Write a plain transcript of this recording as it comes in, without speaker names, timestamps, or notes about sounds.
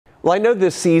Well, I know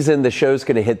this season the show's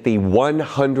going to hit the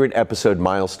 100 episode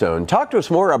milestone. Talk to us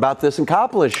more about this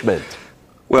accomplishment.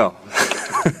 Well,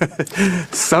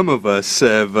 some of us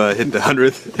have hit the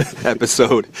 100th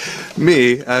episode.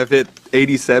 Me, I've hit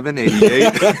 87,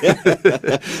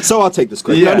 88. So I'll take this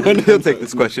question. Yeah, he'll take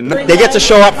this question. They get to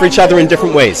show up for each other in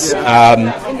different ways.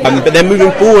 But then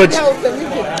moving forward,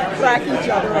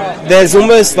 there's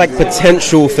almost like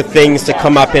potential for things to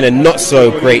come up in a not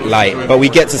so great light, but we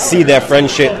get to see their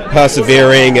friendship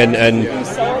persevering and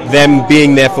them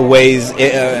being there for ways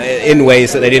in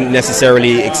ways that they didn't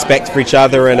necessarily expect for each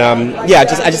other. And yeah, I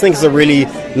just think it's a really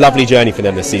lovely journey for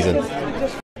them this season.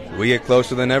 We get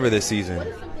closer than ever this season.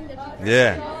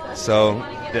 Yeah, so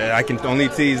I can only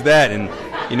tease that. And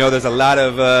you know, there's a lot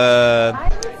of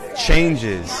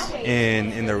changes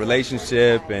in the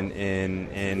relationship and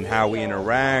in how we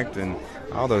interact and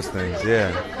all those things.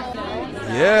 Yeah,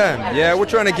 we're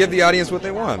trying to give the audience what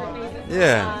they want.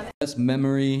 Yeah. Best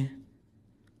memory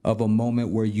of a moment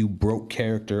where you broke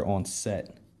character on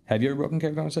set. Have you ever broken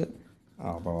character on set?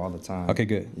 Oh, bro, all the time. Okay,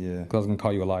 good. Yeah. Because I was gonna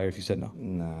call you a liar if you said no.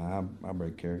 Nah, I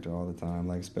break character all the time.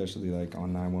 Like, especially like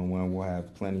on 911, we'll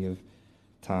have plenty of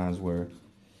times where,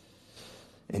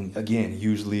 and again,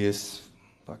 usually it's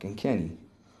fucking Kenny.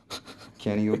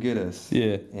 Kenny will get us.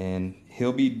 Yeah. And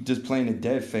he'll be just playing a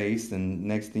dead face, and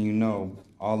next thing you know,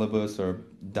 all of us are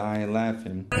dying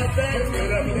laughing.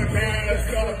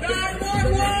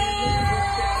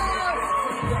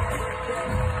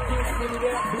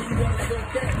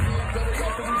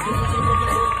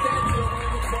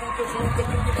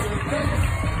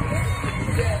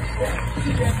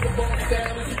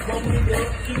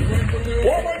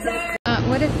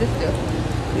 What does this do?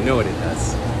 You know what it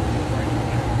does.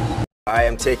 I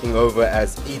am taking over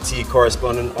as ET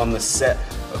correspondent on the set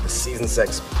of the Season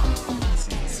 6.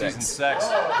 Season 6.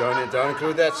 Don't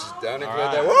include that. Don't include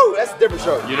that. Whoa, that's a different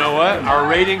show. You know what? Our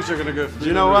ratings are going to go through.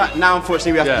 You know what? Now,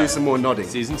 unfortunately, we have to do some more nodding.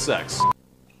 Season 6.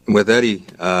 With Eddie,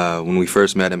 when we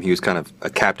first met him, he was kind of a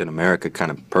Captain America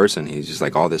kind of person. He's just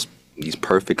like all these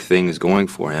perfect things going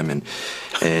for him, and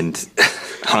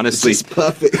honestly, it's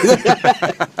perfect.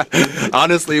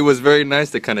 Honestly, it was very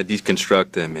nice to kind of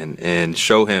deconstruct him and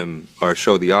show him, or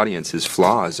show the audience, his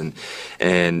flaws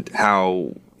and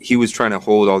how he was trying to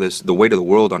hold all this, the weight of the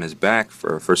world on his back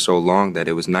for so long, that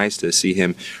it was nice to see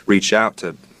him reach out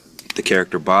to the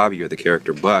character Bobby or the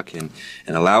character Buck and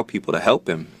allow people to help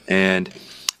him. And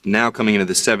now coming into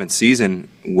the 7th season,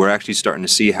 we're actually starting to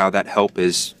see how that help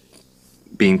is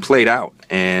being played out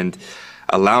and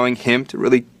allowing him to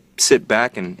really sit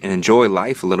back and enjoy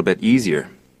life a little bit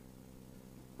easier.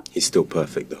 He's still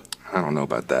perfect, though. I don't know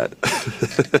about that.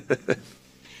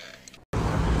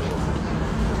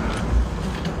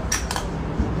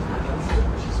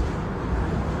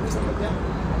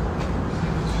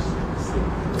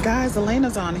 Guys,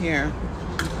 Elena's on here.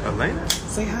 Elena?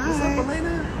 Say hi. What's up,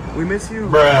 Elena? We miss you.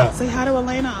 Bruh. Say hi to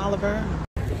Elena, Oliver.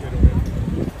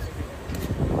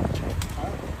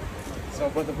 So,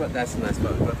 but that's nice,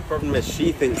 but the problem is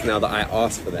she thinks now that I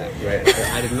asked for that, right?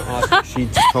 I didn't ask. She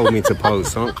just told me to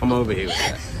post, so don't come over here with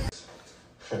that.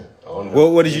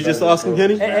 Well, what did you just ask him,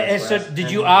 Kenny? And so,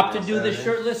 did you opt to do this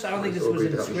shirtless? I don't think this was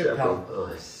in the script, pal.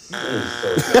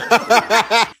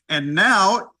 And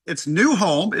now its new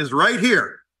home is right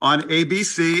here on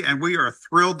ABC, and we are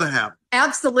thrilled to have him.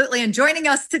 Absolutely. And joining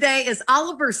us today is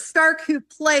Oliver Stark, who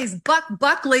plays Buck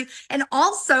Buckley, and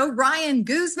also Ryan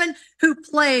Guzman, who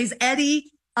plays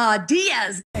Eddie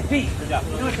Diaz. Hey, Pete.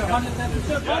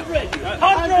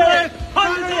 100.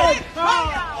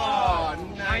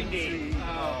 90.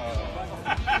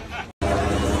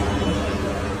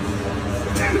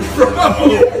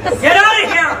 Get out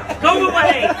of here! Go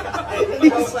away!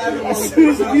 As soon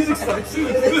as the music starts,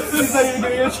 he's not even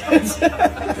giving you a chance.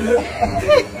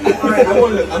 Alright,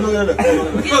 I'm not gonna.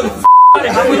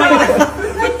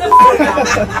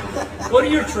 Go to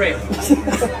your trail.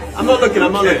 I'm not looking.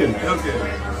 Okay.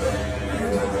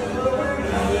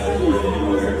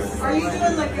 Are you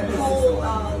doing like a whole...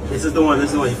 This is the one. You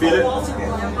feel it?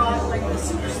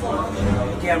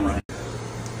 Camera.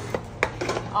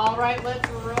 All right, let's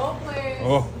roll, please.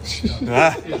 Oh.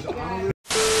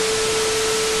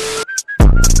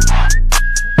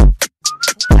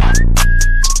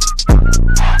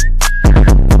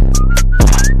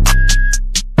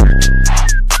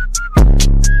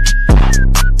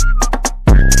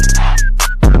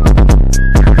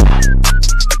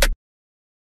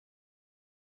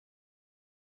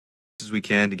 As we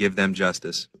can to give them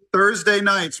justice. Thursday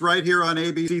nights right here on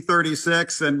ABC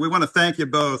 36, and we want to thank you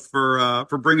both for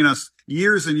bringing us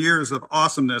years and years of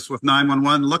awesomeness with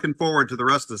 911. Looking forward to the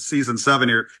rest of season 7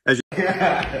 here. As you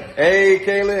Hey,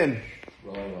 Kaylin.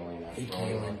 Rolling. Hey,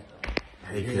 Kaylin.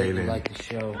 Hey, Hear that you Kaylin. like the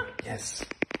show? Yes.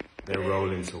 They're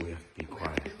rolling, so we have to be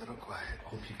quiet. Be a little quiet.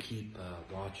 Hope you keep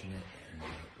watching it, and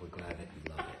we're glad that you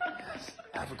love it. Yes.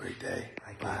 Have a great day.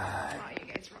 Bye. Oh, you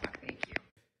guys rock. Thank you.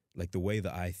 Like the way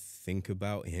that I think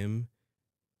about him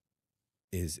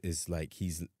is like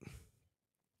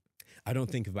I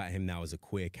don't think about him now as a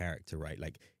queer character, right?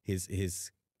 Like his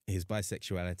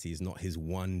bisexuality is not his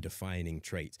one defining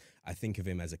trait. I think of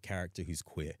him as a character who's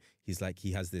queer. He's like,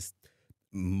 he has this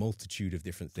multitude of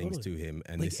different things to him,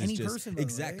 and Like this any is just person, though,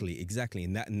 exactly,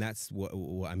 and that's what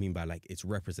I mean by like it's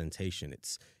representation.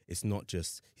 It's not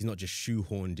just, he's not just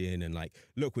shoehorned in and like,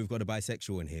 look, we've got a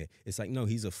bisexual in here. It's like, no,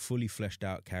 he's a fully fleshed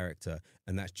out character,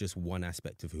 and that's just one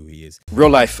aspect of who he is. Real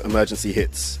life emergency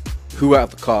hits. Who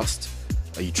out of the cast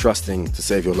are you trusting to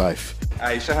save your life?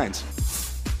 Aisha Hines.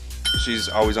 She's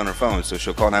always on her phone, so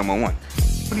she'll call 911.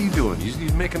 What are you doing?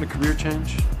 You making a career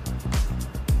change?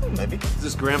 Maybe. Is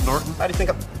this Graham Norton? How do you think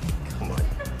Come on.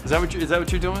 Is that what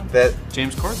you're doing? That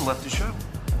James Corden left the show.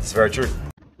 It's very true.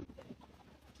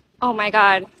 Oh my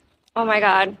God. Oh my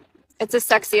God. It's the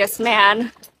sexiest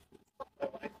man. Oh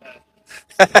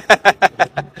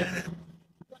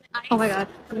my God.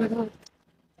 Oh my God.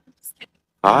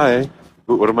 Hi.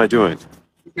 What am I doing?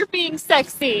 You're being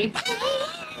sexy.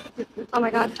 Oh my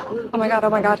God. Oh my God. Oh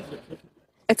my God.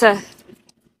 It's a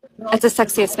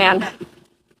sexiest man.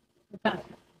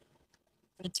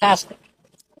 Fantastic.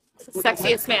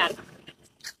 Sexiest man.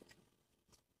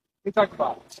 We talked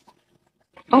about.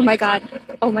 Oh my God.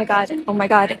 Oh my God. Oh my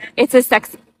God. It's a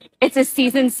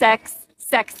season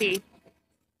sexy.